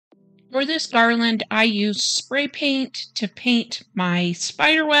For this garland, I used spray paint to paint my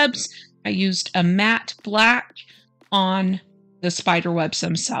spider webs. I used a matte black on the spider webs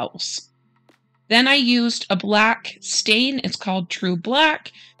themselves. Then I used a black stain, it's called True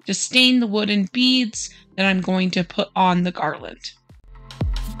Black, to stain the wooden beads that I'm going to put on the garland.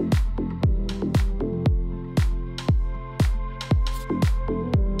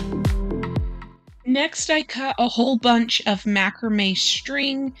 Next, I cut a whole bunch of macrame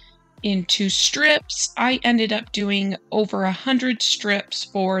string into strips. I ended up doing over 100 strips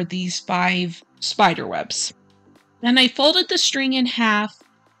for these 5 spider webs. Then I folded the string in half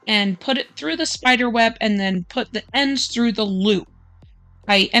and put it through the spider web and then put the ends through the loop.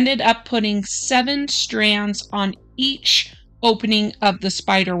 I ended up putting 7 strands on each opening of the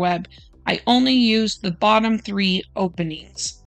spider web. I only used the bottom 3 openings.